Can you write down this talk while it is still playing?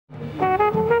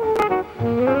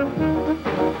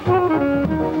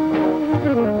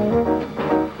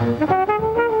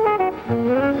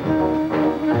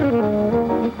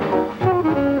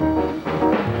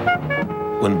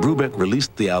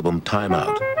released the album Time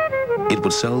Out, it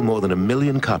would sell more than 1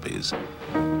 million copies,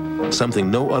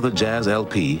 something no other jazz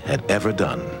LP had ever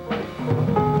done.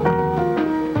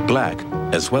 Black,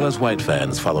 as well as white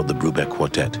fans, followed the Brubeck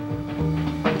Quartet.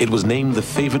 It was named the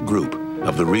favorite group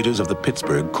of the readers of the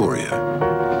Pittsburgh Courier.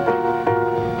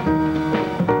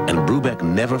 And Brubeck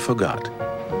never forgot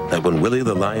that when Willie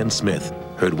the Lion Smith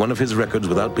heard one of his records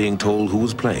without being told who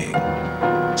was playing,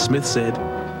 Smith said,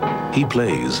 "He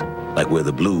plays like where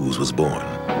the blues was born."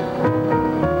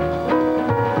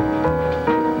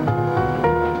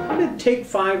 How did Take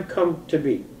 5 come to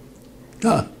be?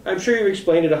 I'm sure you've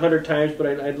explained it 100 times, but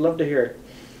I'd love to hear it.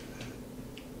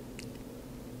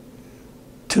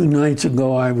 2 nights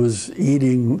ago, I was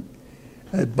eating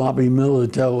at Bobby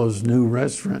Militello's new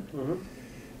restaurant.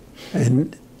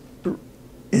 And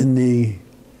in the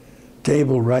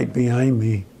table right behind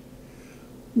me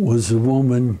was a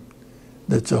woman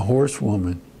that's a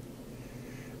horsewoman.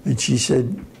 And she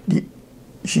said,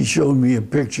 she showed me a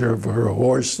picture of her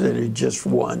horse that had just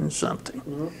won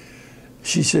something.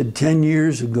 She said, 10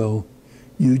 years ago,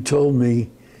 you told me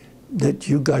that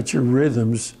you got your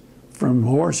rhythms from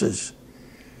horses.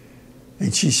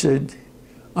 And she said,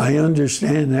 I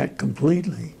understand that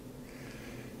completely.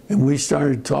 And we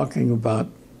started talking about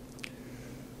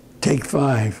Take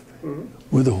 5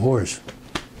 with a horse.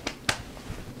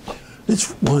 It's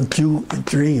 1, 2, and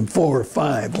 3, and 4,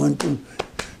 5. 1, 2,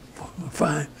 4,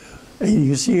 5. And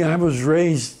you see, I was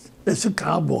raised as a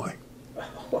cowboy.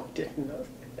 Oh, I didn't know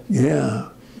that. Yeah.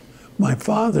 My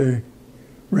father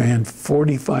ran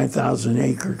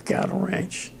 45,000-acre cattle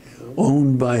ranch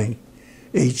owned by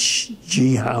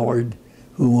H.G. Howard,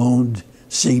 who owned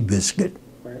Seabiscuit.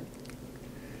 Right.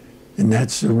 And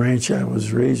that's the ranch I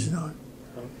was raised on.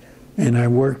 And I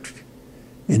worked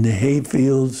in the hay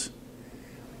fields.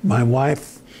 My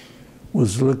wife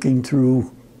was looking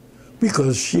through,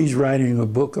 because she's writing a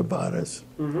book about us,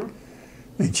 and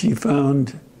she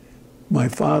found my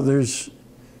father's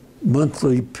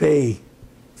monthly pay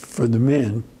for the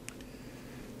men,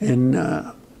 and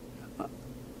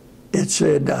it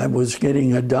said I was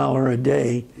getting $1 a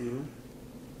day.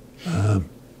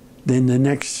 Then the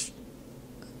next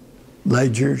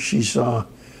ledger, she saw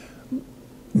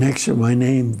next to my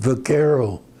name,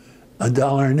 Vaquero,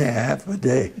 $1.50 a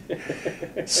day.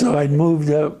 So I'd moved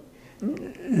up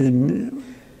and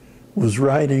was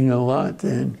riding a lot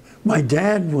then. My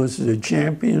dad was the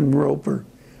champion roper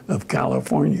of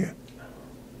California.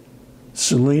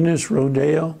 Salinas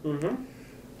Rodeo,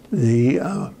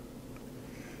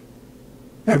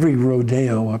 every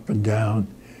rodeo up and down,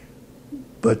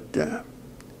 but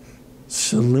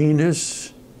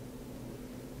Salinas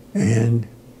and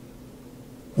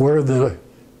where the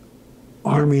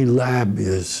Army lab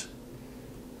is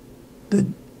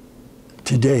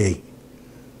today,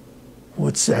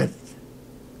 what's that?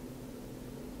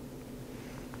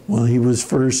 Well, he was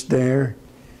first there.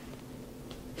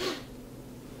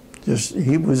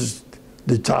 He was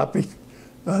the top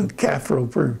calf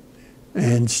roper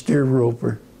and steer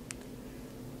roper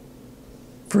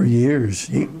for years.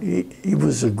 He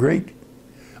was a great,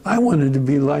 I wanted to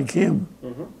be like him.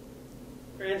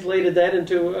 Translated that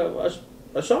into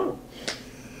a song.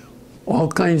 All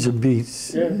kinds of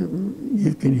beats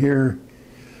you can hear.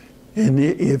 And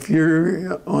if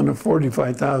you're on a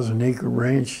 45,000-acre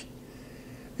ranch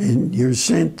and you're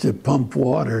sent to pump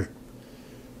water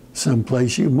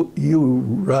someplace, you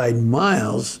ride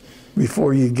miles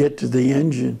before you get to the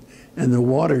engine and the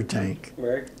water tank.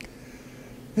 Right.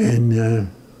 And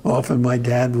often my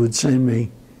dad would send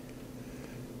me,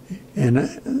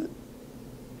 and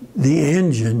the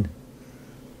engine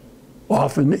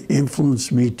often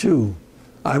influenced me too.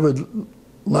 I would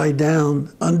lie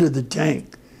down under the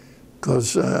tank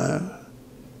because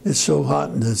it's so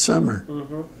hot in the summer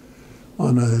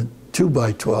on a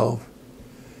 2x12,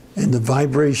 and the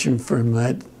vibration from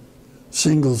that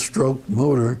single stroke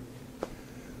motor,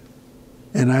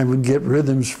 and I would get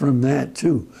rhythms from that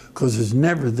too, because it's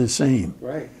never the same.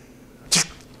 Right.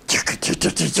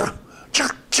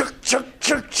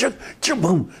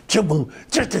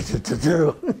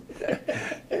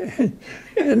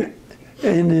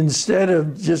 And instead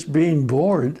of just being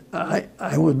bored,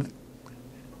 I would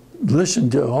listen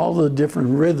to all the different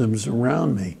rhythms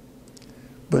around me.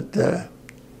 But the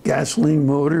gasoline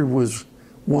motor was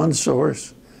one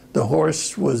source. The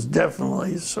horse was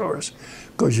definitely a source,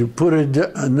 because you put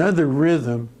another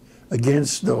rhythm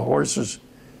against the horse's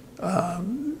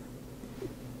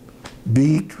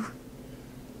beat,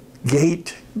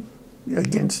 gait,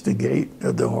 against the gait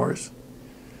of the horse.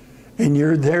 And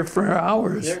you're there for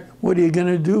hours. Yeah. What are you going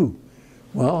to do?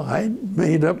 Well, I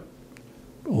made up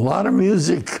a lot of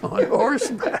music on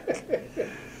horseback.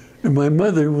 And my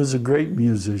mother was a great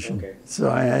musician, Okay. so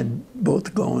I had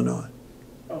both going on.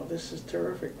 Oh, this is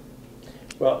terrific.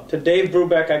 Well, to Dave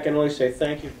Brubeck, I can only say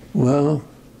thank you. Well,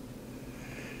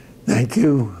 thank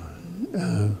you.